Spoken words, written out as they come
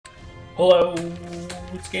Hello,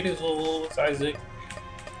 it's Gaydizzle, it's Isaac.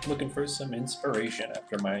 Looking for some inspiration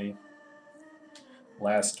after my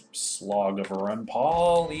last slog of a run,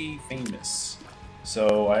 Polyphemus.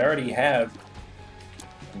 So I already have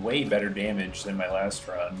way better damage than my last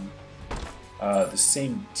run. The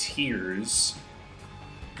same tiers.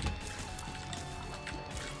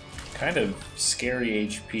 Kind of scary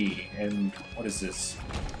HP. And what is this?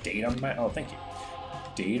 Dataminer? Oh, thank you.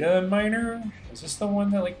 Dataminer? Is this the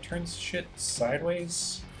one that like turns shit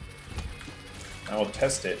sideways? I will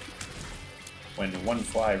test it when one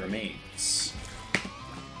fly remains.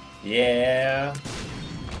 Yeah.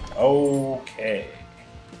 Okay.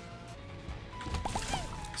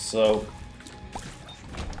 So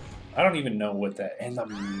I don't even know what that. And the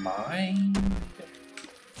mind.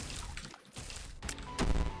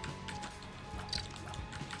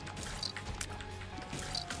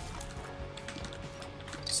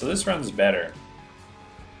 So this run's better.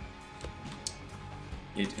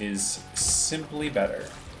 It is simply better.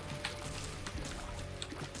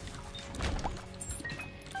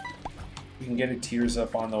 We can get a tears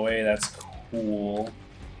up on the way, that's cool.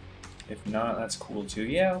 If not, that's cool too.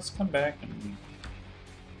 Yeah, let's come back and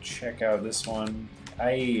check out this one.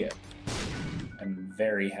 I am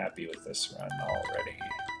very happy with this run already.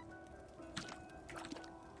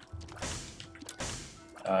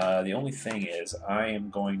 The only thing is, I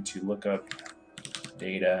am going to look up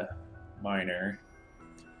Dataminer.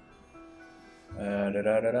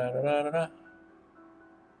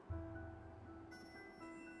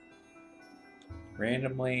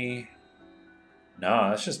 Randomly. No,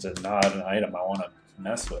 that's just not an item I want to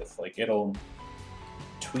mess with. Like, it'll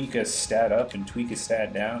tweak a stat up and tweak a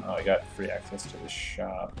stat down. Oh, I got free access to the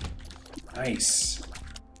shop. Nice.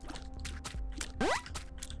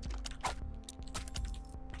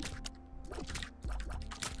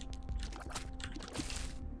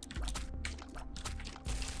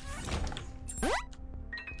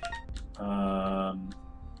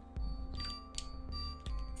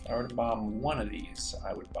 If I were to bomb one of these,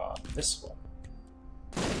 I would bomb this one.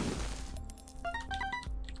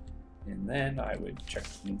 And then I would check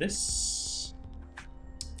this.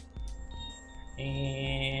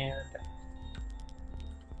 And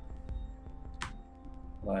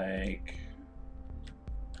like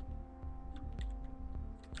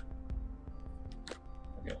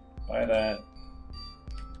okay, buy that.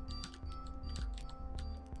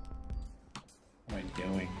 What am I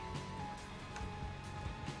doing?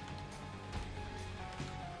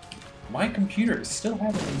 My computer is still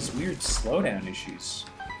having these weird slowdown issues.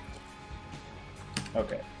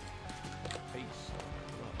 Okay.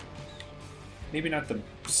 Maybe not the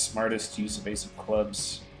smartest use of Ace of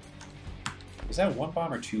Clubs. Is that one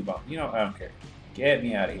bomb or two bomb? You know, I don't care. Get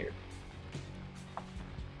me out of here.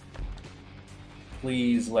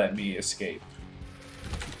 Please let me escape.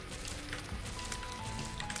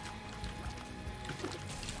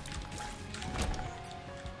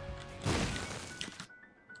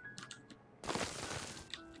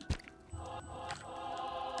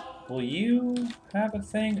 Will you have a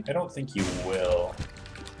thing? I don't think you will.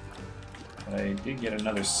 But I did get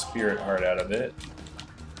another spirit heart out of it.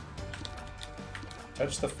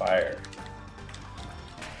 Touch the fire.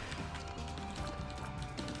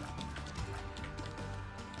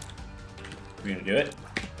 We gonna do it?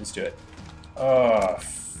 Let's do it. Oh,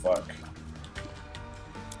 fuck.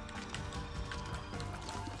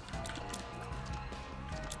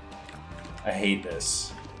 I hate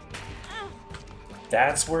this.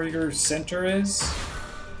 That's where your center is?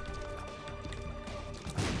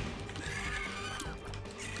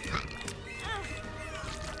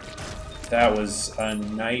 That was a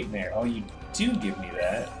nightmare. Oh, you do give me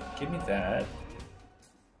that. Give me that.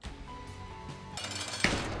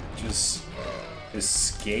 Just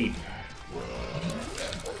escape.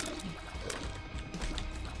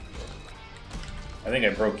 I think I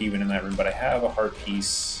broke even in that room, but I have a heart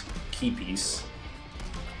piece, key piece.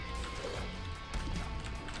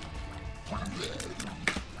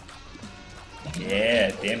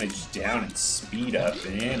 Yeah, damage down and speed up,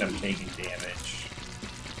 and I'm taking damage.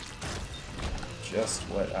 Just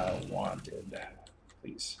what I wanted.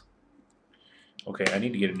 Please. Okay, I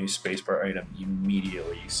need to get a new spacebar item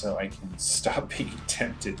immediately so I can stop being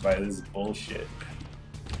tempted by this bullshit.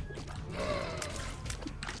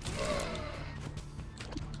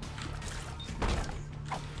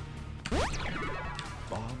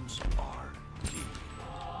 Bombs are key.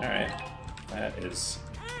 Alright, that is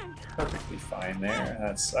perfectly fine there.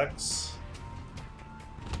 That sucks.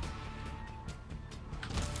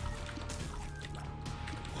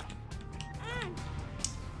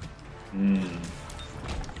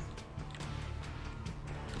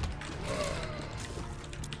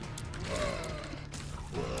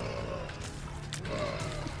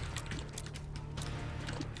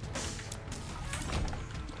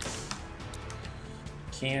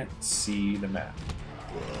 can't see the map.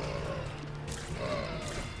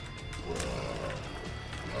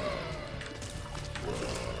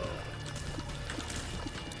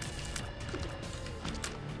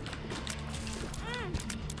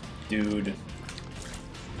 Dude,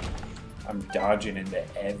 I'm dodging into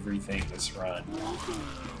everything this run.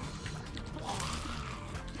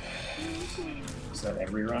 Is that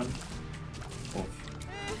every run? Oof.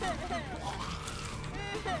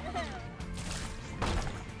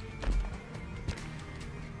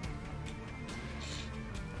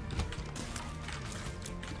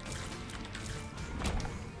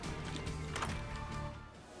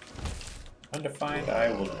 Undefined,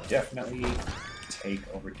 I will definitely take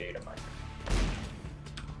over Dataminer.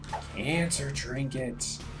 Cancer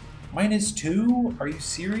trinket. -2? Are you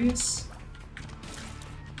serious?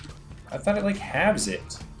 I thought it like halves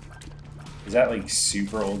it. Is that like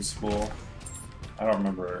super old school? I don't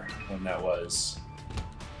remember when that was.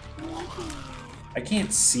 I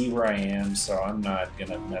can't see where I am, so I'm not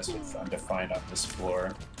gonna mess with undefined on this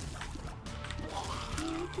floor.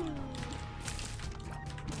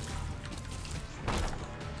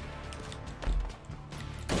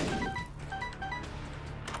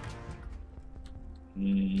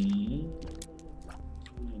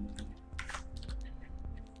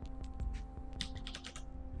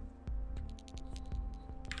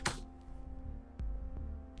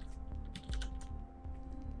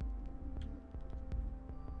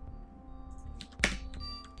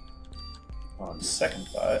 On second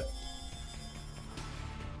thought,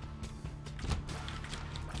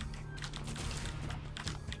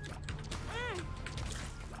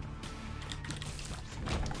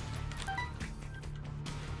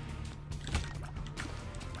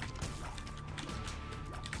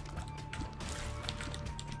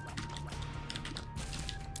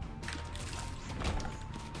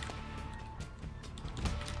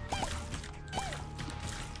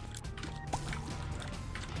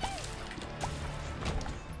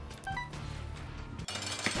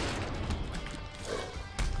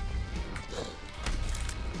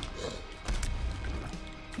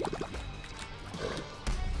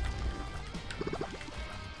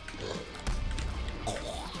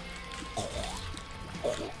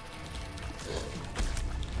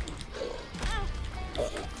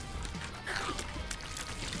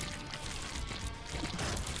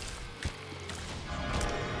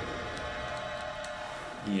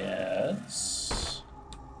 yes,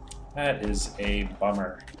 that is a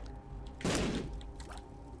bummer.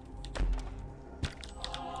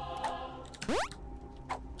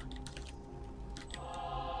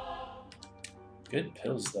 Good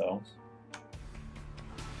pills, though.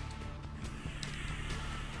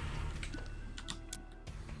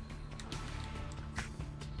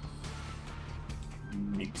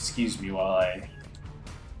 Excuse me while I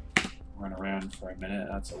run around for a minute.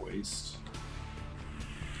 That's a waste.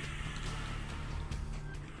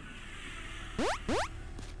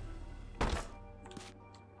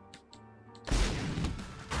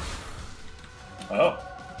 Oh.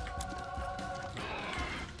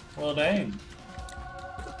 Well, dang.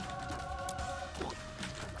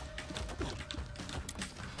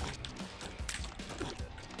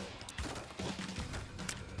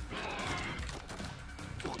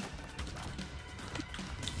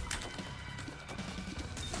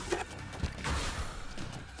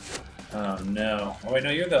 Oh no. Oh wait, no,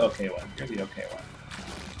 you're the okay one. You're the okay one.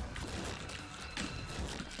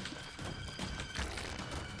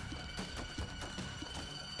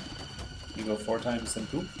 You go 4 times then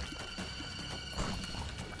poop?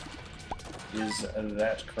 Is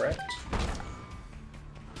that correct?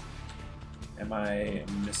 Am I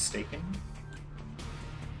mistaken?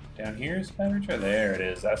 Down here is beverage? Oh, there it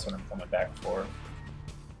is. That's what I'm coming back for.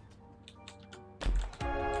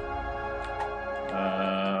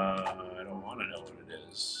 I don't want to know what it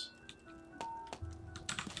is.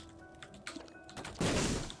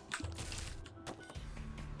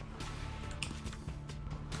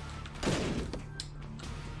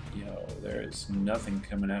 Yo, there's nothing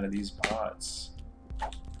coming out of these pots.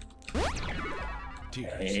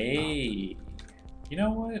 Hey, you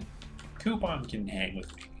know what? Coupon can hang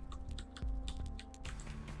with me.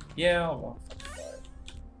 Yeah, I'll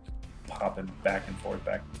popping back and forth,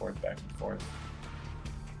 back and forth, back and forth.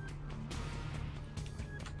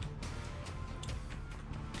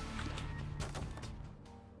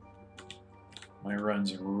 My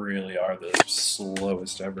runs really are the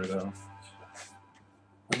slowest ever, though.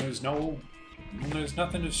 When there's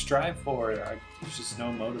nothing to strive for, there's just no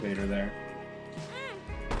motivator there.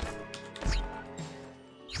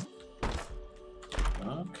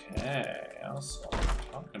 Okay, that's what I'm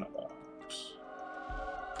talking about.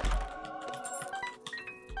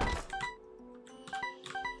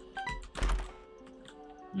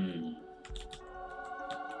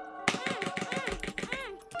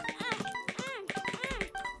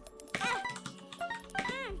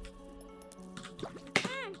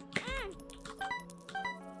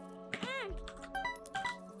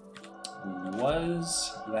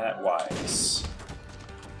 Was that wise?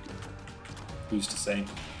 Who's to say?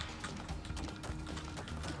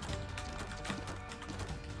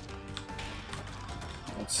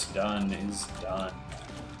 What's done is done.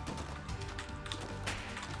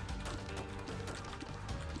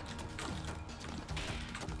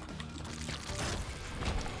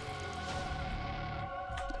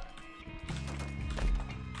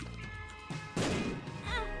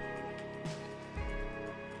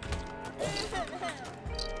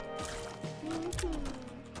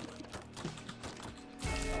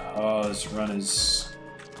 Oh, this run is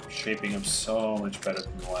shaping up so much better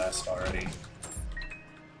than the last already.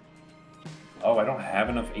 Oh, I don't have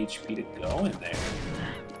enough HP to go in there.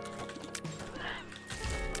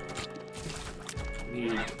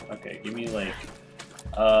 Okay, give me like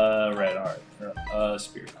red heart or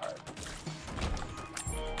spirit heart.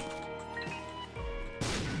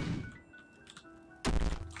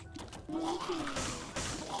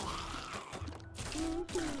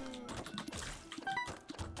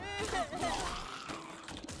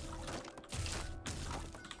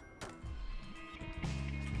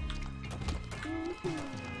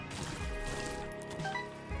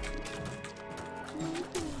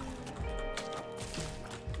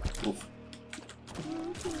 Oof.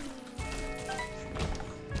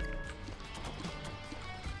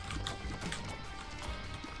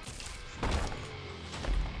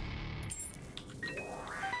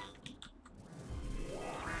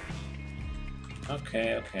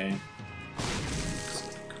 Okay, okay.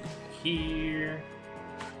 Here.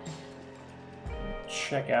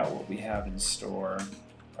 Check out what we have in store.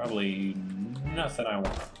 Probably nothing I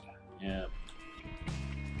want. Yeah.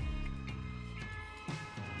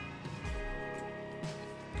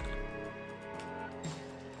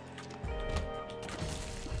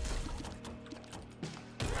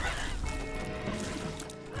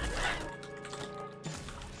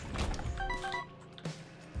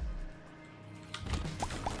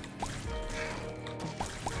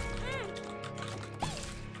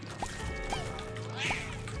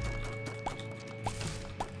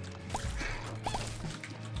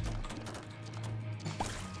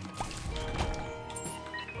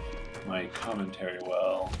 My commentary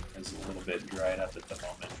well is a little bit dried up at the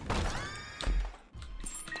moment.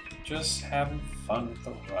 Just having fun with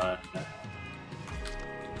the run.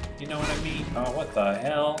 You know what I mean? Oh, what the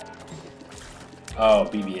hell? Oh,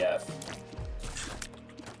 BBF.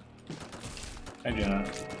 Hi, Jenna.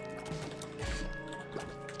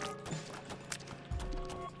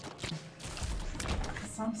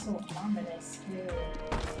 Sounds so ominous, too.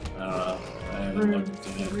 I don't know. I haven't looked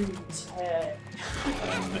at it.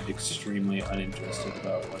 I'm extremely uninterested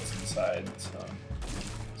about what's inside, so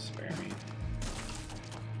spare me.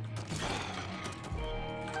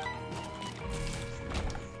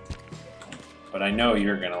 But I know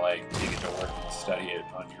you're gonna like take it to work and study it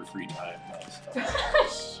on your free time, though.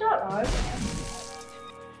 So. Shut up.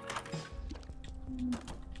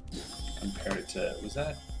 Compared it to,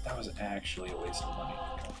 that was actually a waste of money.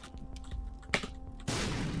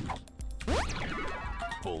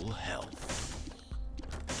 Full health.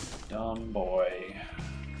 Dumb boy.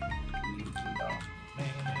 Dumb man.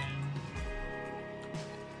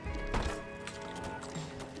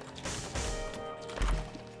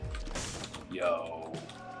 Yo.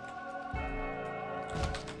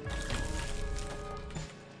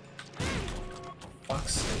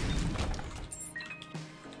 Fuck's sake.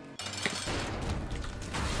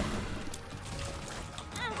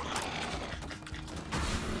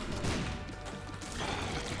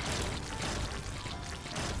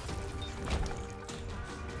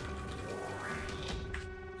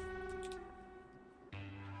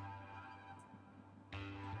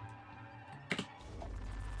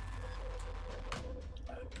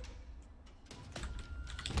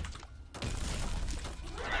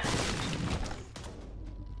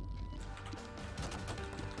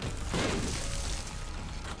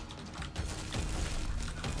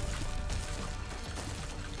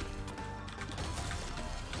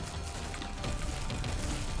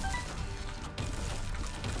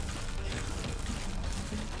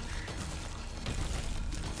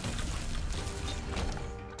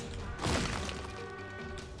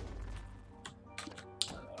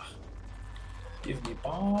 Give me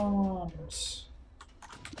bombs.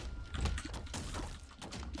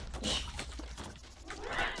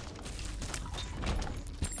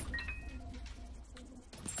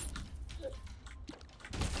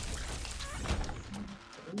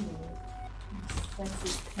 Ooh, sexy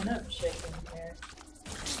pinup chick in here.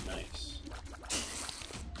 Nice.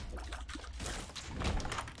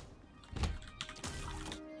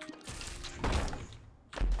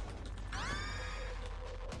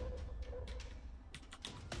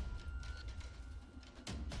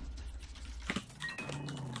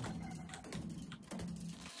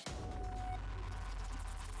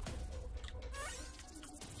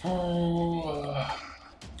 Oh,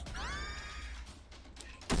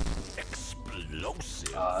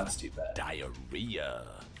 Explosive. that's too bad. Diarrhea.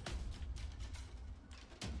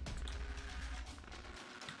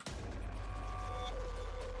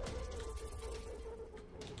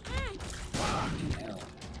 Fucking hell.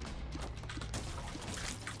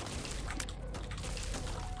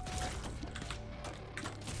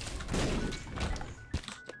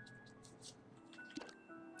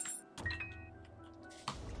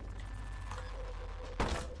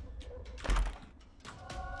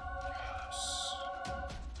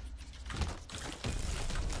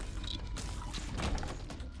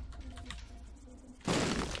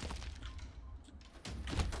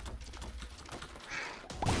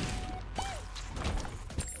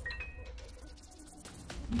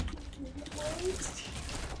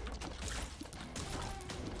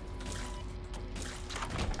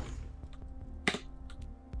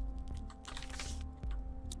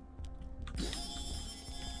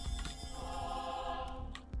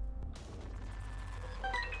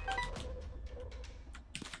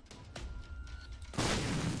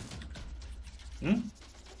 Hmm?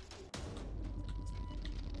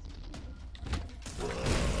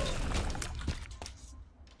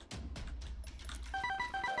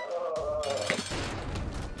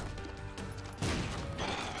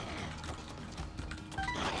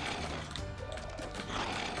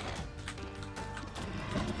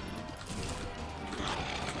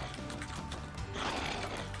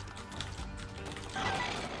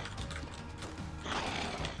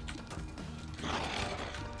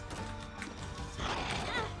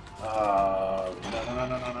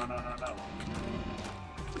 No.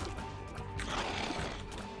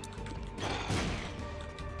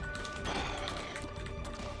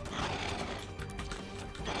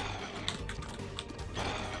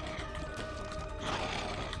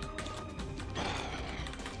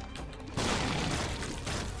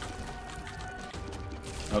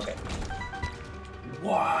 Okay.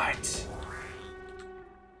 What?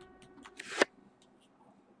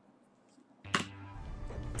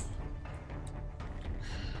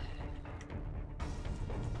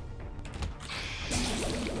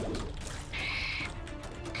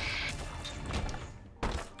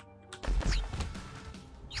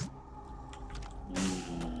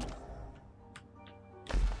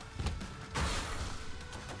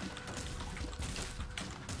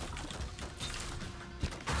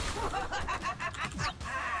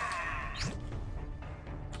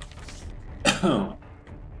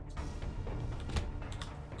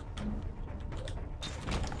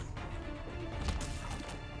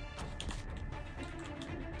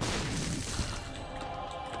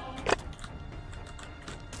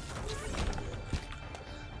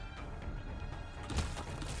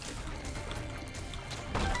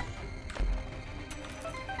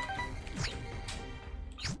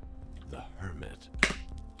 The Hermit.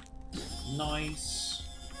 Nice.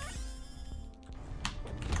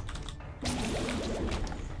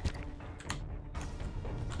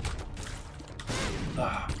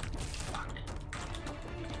 Ah, fuck.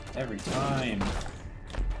 Every time.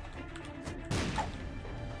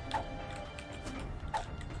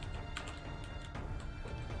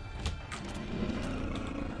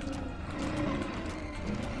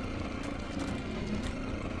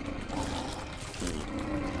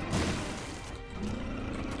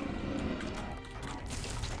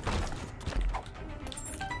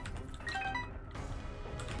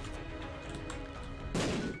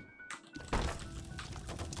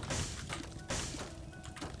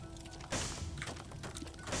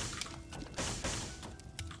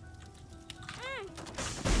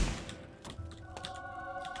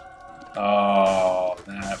 Oh,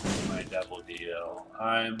 that was my double deal.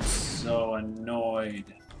 I'm so annoyed.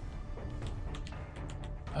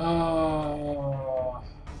 Oh.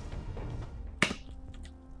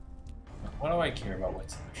 What do I care about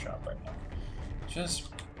what's in the shop right now? Just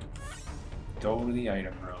go to the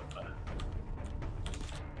item room.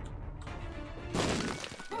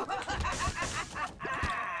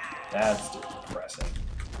 That's depressing.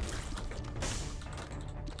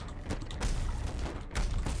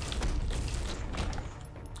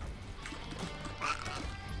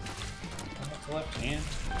 What's the left hand?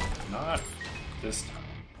 Not this time.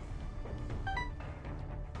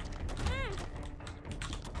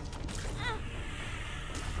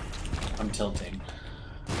 I'm tilting.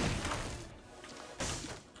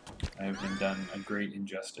 I have been done a great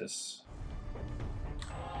injustice.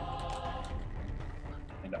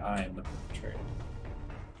 And I am the perpetrator.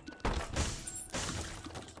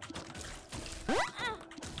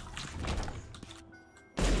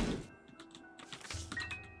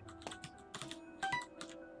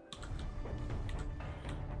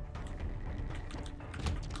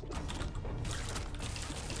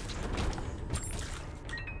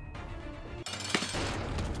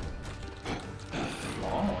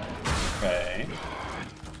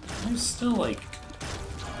 There's still like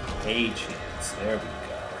a chance. There we go.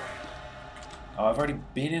 Oh, I've already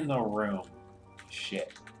been in the room.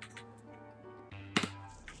 Shit.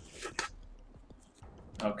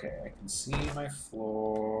 Okay, I can see my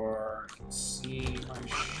floor. I can see my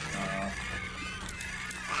shop.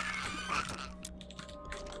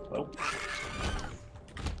 Hello?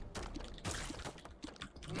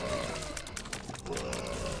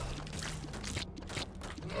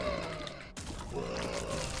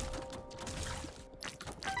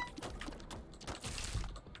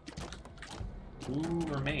 Who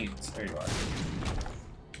remains? There you are.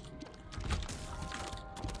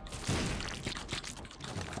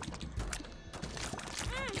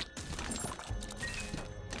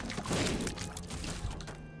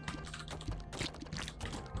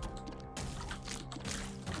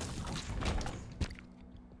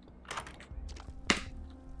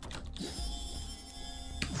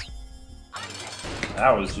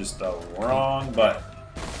 That was just the wrong button.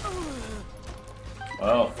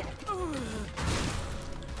 Well.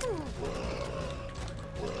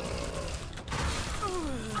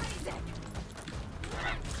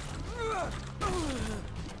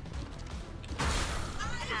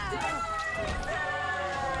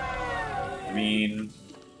 I mean,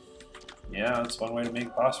 yeah, that's one way to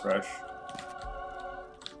make boss rush.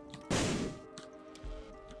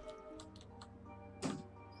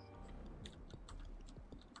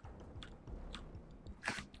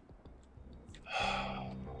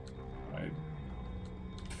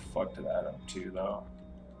 Fucked that up too, though.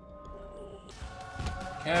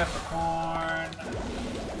 Capricorn.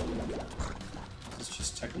 Is this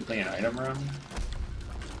just technically an item room?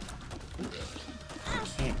 I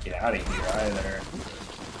can't get out of here either.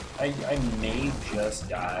 I may just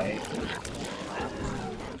die.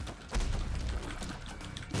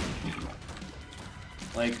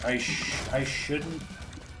 Like, I shouldn't,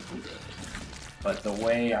 but the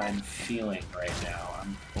way I'm feeling right now,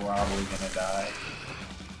 I'm probably gonna die.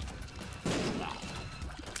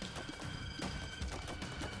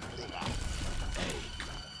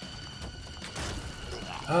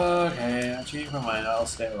 Okay, I changed my mind. I'll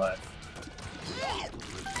stay alive.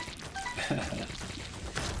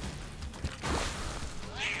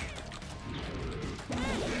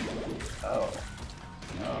 Oh.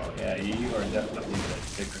 Oh, yeah, you are definitely the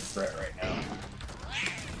bigger threat right now.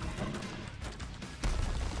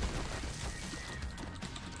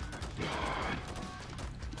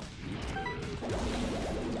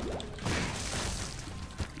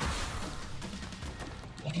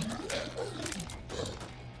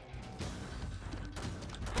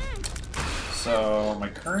 So, my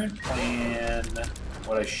current plan,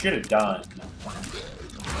 what I should have done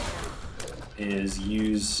is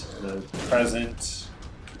use the present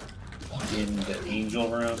in the angel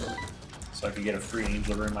room so I could get a free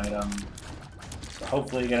angel room item. So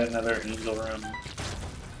hopefully get another angel room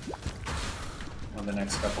on the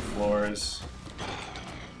next couple floors.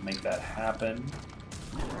 Make that happen.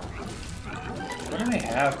 What do they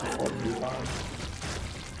have before coupon?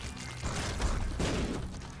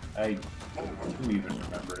 Who even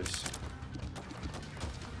remembers?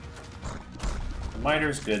 The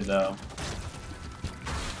miner's good though.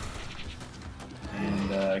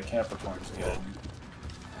 And Capricorn's good.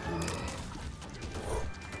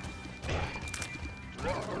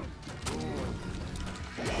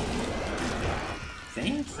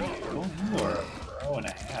 Thank you. You are a pro and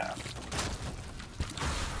a half.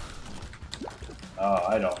 Oh,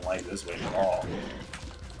 I don't like this way at all.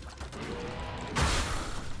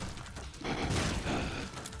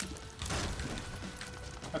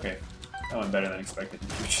 Okay, that went better than expected.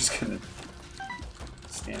 You're just gonna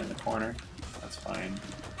stand in the corner. That's fine.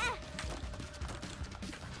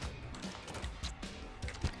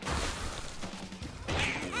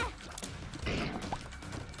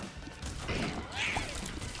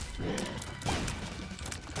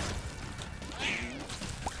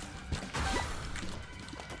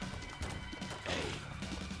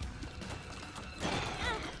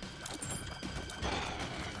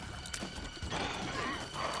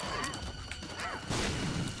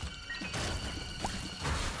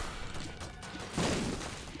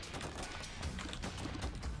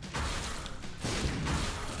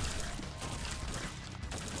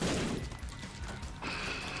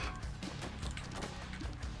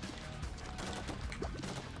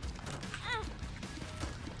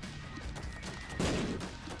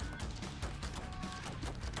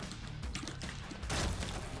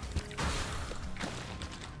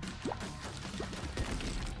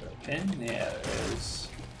 Pin? Yeah, there is.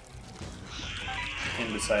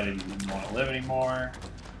 Pin decided he didn't want to live anymore.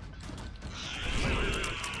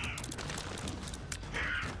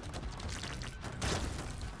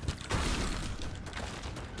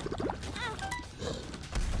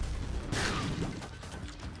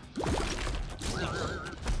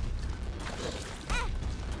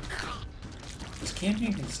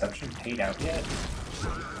 Campaign Conception paid out yet?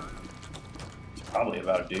 It's probably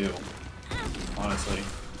about due, honestly.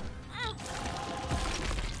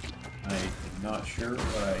 I'm not sure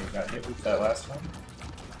what I got hit with that last time.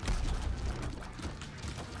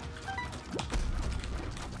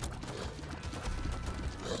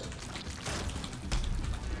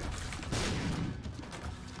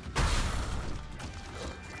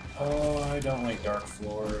 Oh, I don't like dark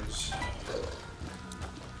floors.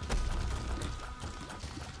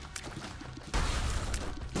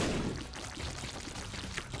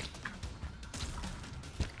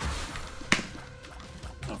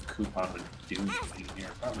 Coupon would do anything here.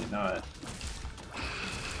 Probably not.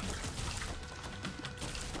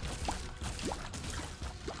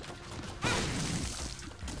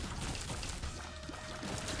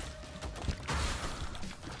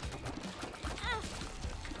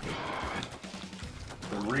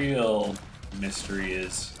 The real mystery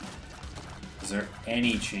is there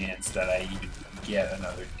any chance that I even get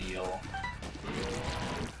another deal?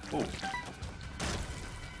 Oh.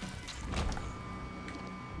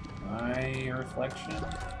 My reflection?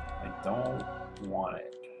 I don't want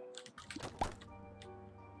it.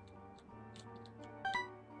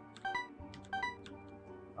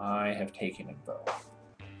 I have taken it though.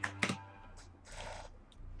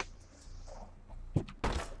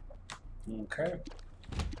 Okay.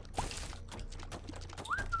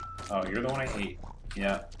 Oh, you're the one I hate.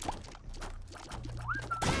 Yeah.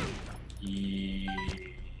 Yeah.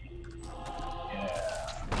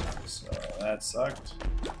 So that sucked.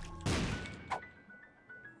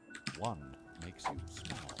 One makes you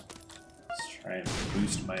small. Let's try and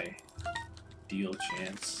boost my deal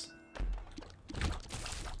chance.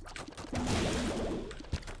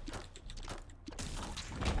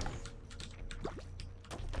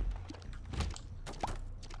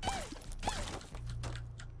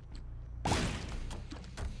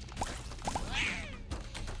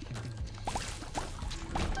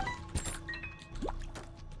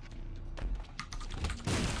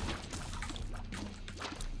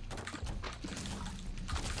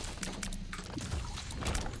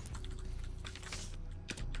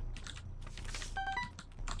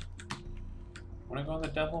 Wanna go in the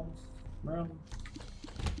devil room?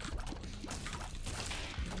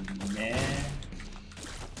 Nah.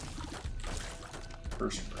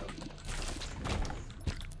 First room.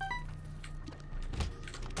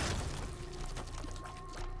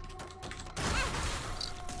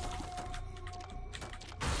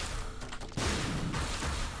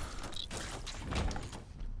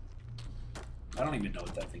 I don't even know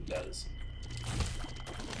what that thing does.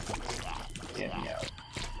 Get me out.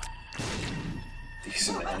 These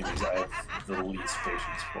are the enemies I have the least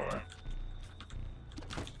patience for.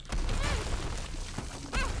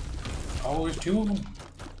 Oh, there's two of them.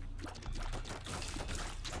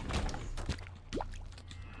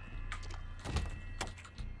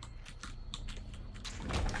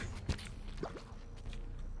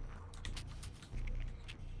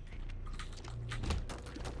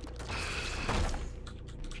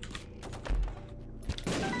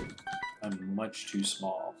 I'm much too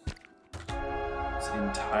small. It's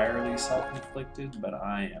entirely self-inflicted, but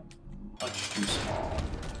I am much too small.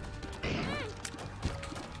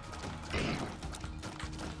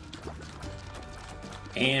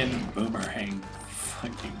 And Boomerang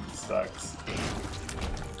fucking sucks.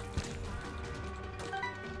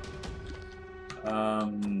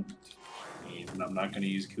 Even I'm not going to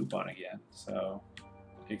use Coupon again, so...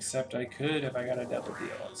 Except I could if I got a double deal.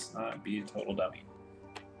 Let's not be a total dummy.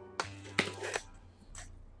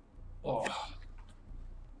 Oh.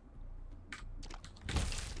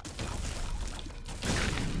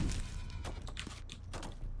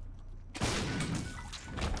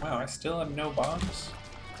 Wow, I still have no bombs?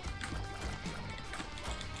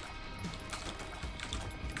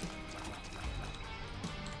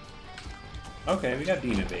 Okay, we got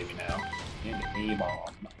Demon Baby now. And a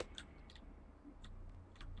bomb.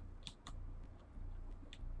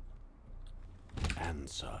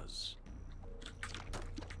 Answers.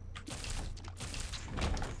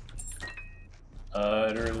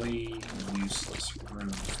 Utterly useless room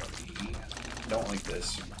for me. Don't like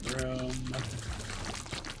this room.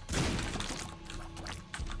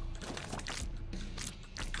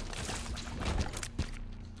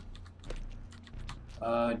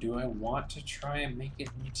 Do I want to try and make it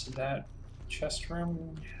into that chest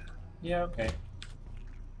room? Yeah, okay.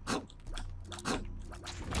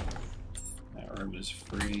 That room is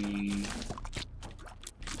free.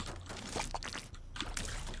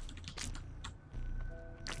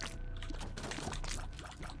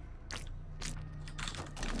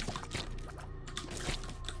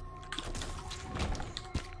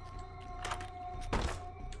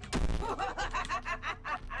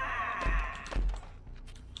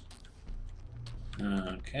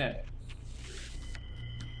 Okay.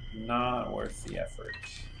 Not worth the effort.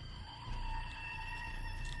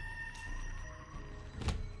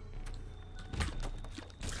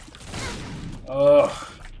 Ugh.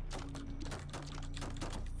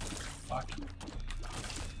 Fucking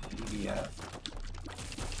idiot.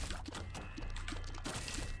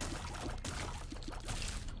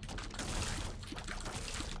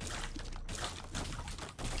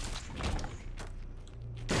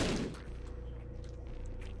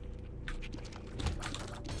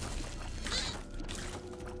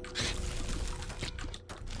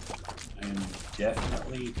 I am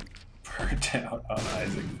definitely burnt out on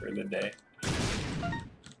Isaac for the day.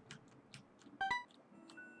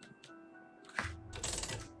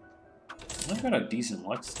 I've got a decent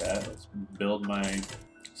luck stat. Let's build my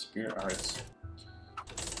spirit hearts.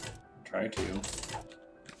 Try to.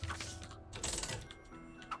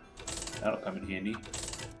 That'll come in handy.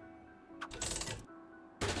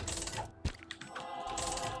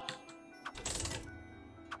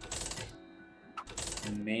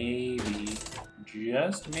 Maybe,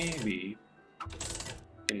 just maybe,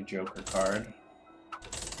 get a Joker card.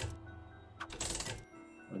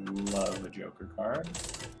 Would love a Joker card.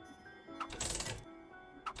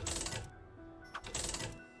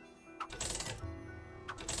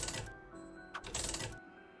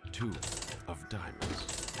 Two of diamonds.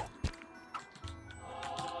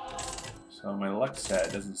 So my luck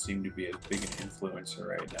stat doesn't seem to be as big an influencer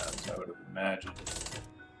right now as I would have imagined.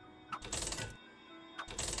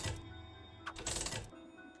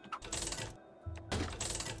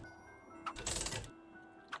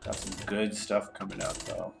 Got some good stuff coming out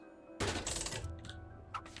though.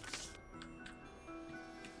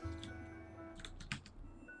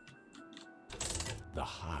 The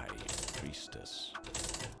High Priestess.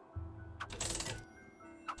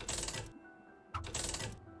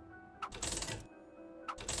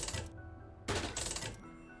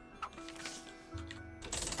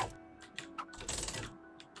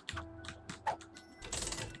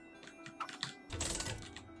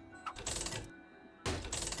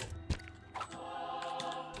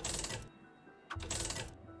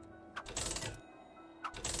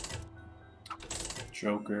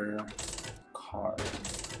 Joker card.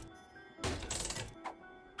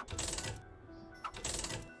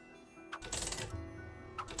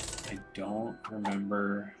 I don't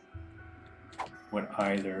remember what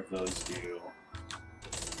either of those do.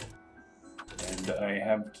 And I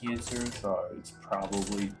have cancer, so it's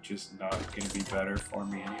probably just not going to be better for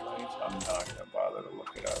me anyway, so I'm not going to bother to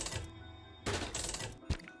look it up.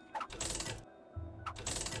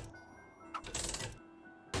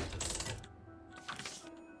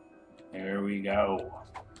 There we go.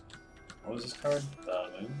 What was this card? The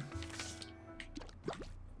Moon?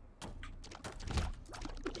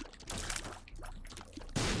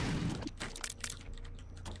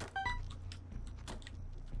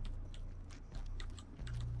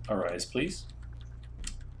 Rise, please.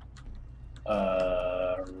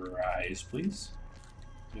 Rise, please.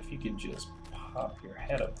 If you could just pop your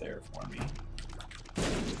head up there for me.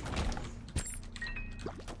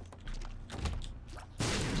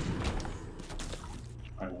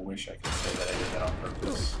 I wish I could say that I did that on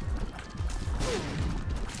purpose.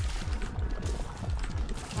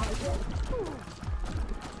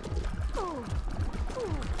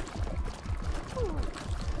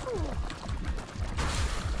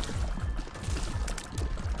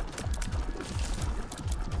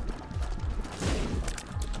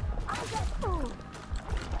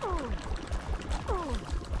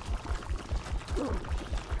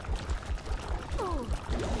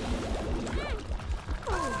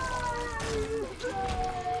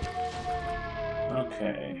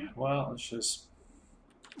 Okay, well, let's just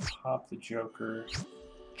pop the Joker.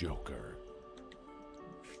 Joker.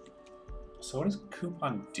 So what does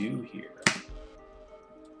Coupon do here?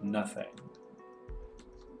 Nothing.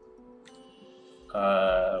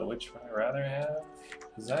 Which would I rather have?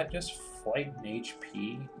 Is that just Flight and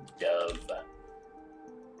HP? Dove.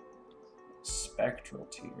 Spectral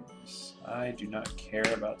Tears. I do not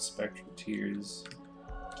care about Spectral Tears.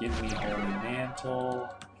 Give me Holy Mantle.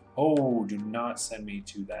 Oh, do not send me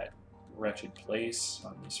to that wretched place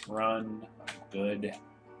on this run. I'm good.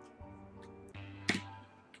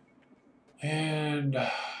 And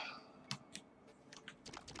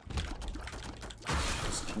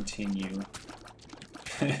just continue.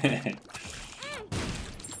 I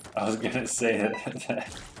was gonna say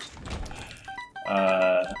that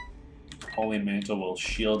Holy Mantle will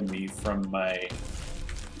shield me from my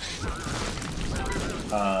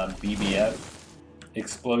BBF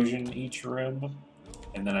explosion each room,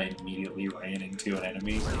 and then I immediately ran into an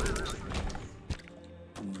enemy.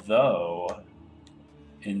 Though,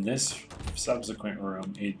 in this subsequent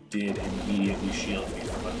room, it did immediately shield me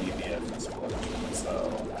from a BBF explosion,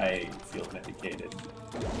 so I feel vindicated.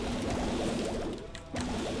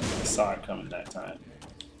 I saw it coming that time.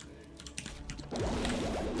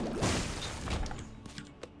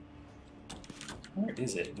 Where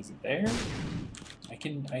is it? Is it there? I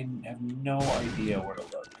have no idea where to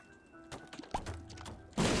look.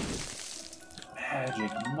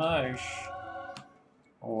 Magic mush.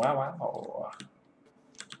 Wow, wow.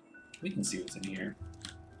 We can see what's in here.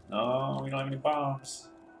 No, we don't have any bombs.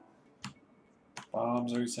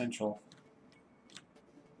 Bombs are essential.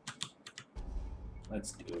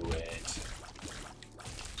 Let's do it.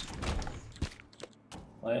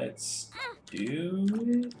 Let's do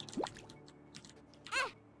it.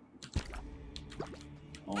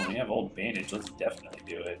 Oh, we have old bandage. Let's definitely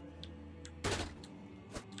do it.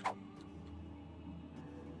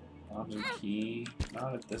 Bombs are key.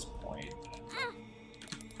 Not at this point.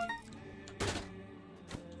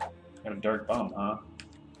 Got a dark bomb, huh?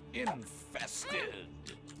 Infested.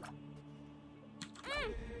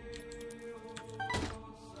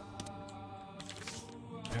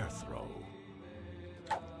 Air throw.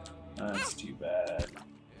 That's too bad.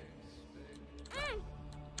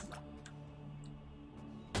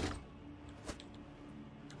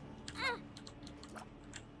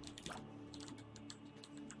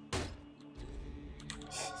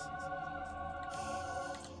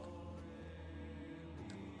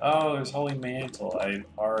 Oh, there's Holy Mantle. I've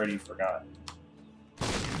already forgotten.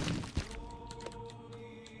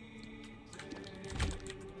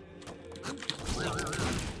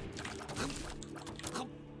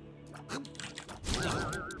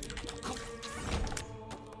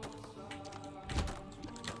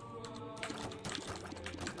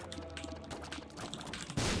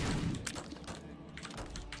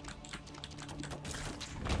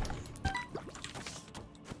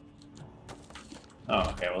 Oh,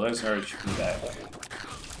 okay, well there's her should be that way.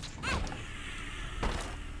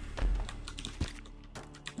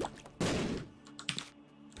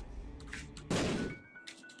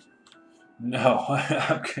 No,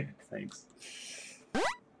 okay, thanks.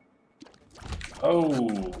 Oh,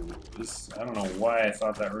 this, I don't know why I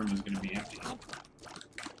thought that room was going to be empty.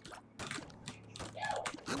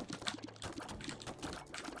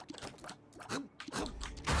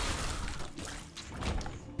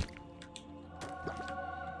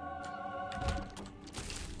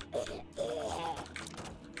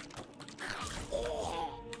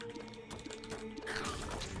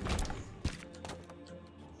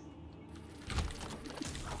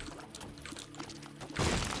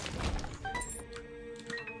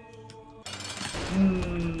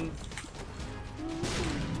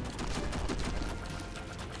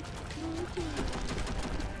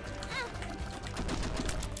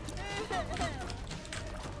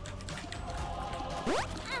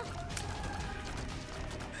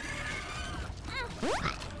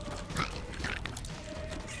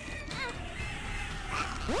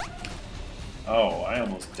 Oh, I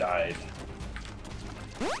almost died.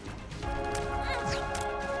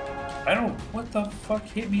 I don't... What the fuck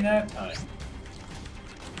hit me that time?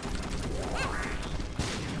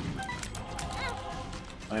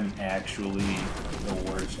 I'm actually the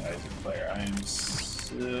worst Isaac player. I am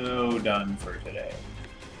so done for today.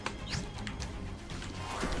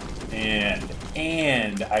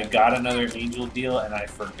 And I got another angel deal and I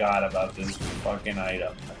forgot about this fucking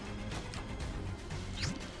item.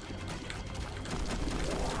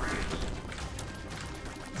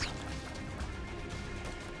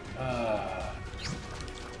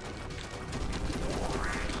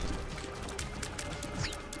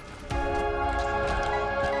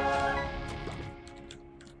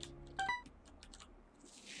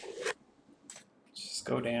 Just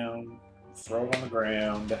go down, throw it on the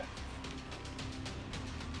ground.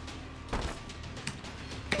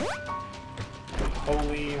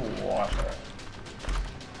 Holy water.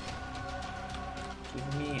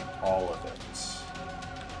 Give me all of it.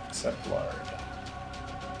 Except lard.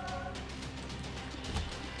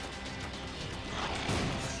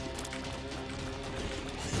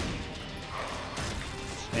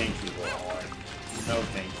 Thank you, Lord. No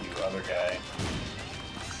thank you, other guy.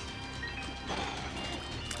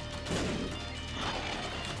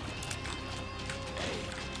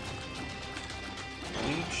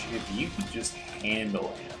 Leech, if you could just handle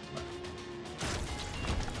him,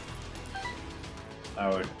 I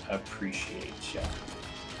would appreciate you.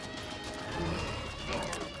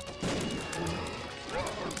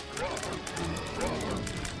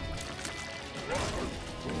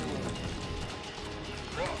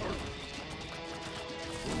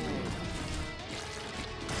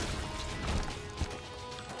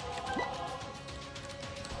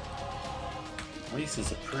 This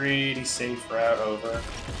is a pretty safe route over.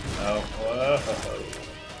 Oh, whoa.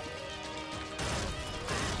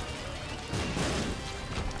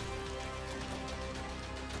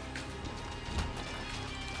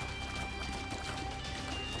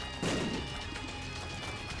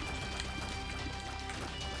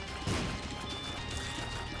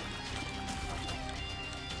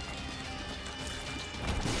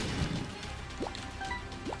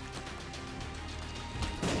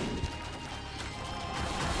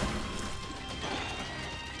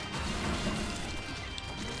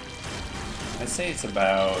 I'd say it's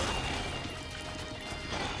about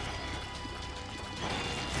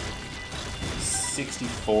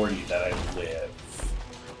 60-40 that I live.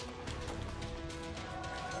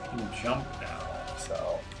 I can jump now,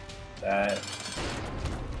 so that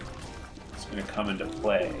is going to come into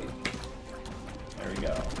play. There we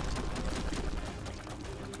go.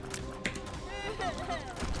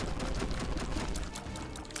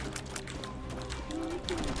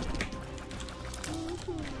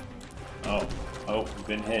 Oh, we've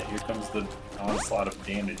been hit. Here comes the onslaught of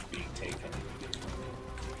damage being taken.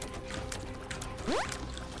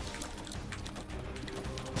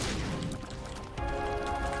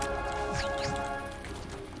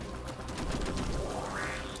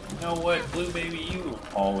 You know what, Blue Baby,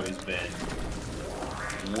 you've always been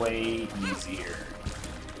way easier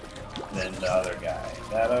than the other guy.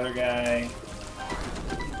 That other guy,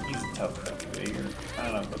 he's a tough cookie, but you're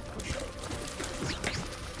kind of a pushover.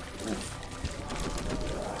 Oof.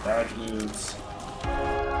 Dodge moves.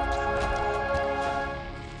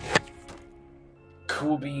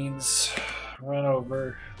 Cool beans. Run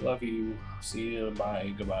over. Love you. See you.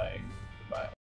 Bye. Goodbye. Goodbye.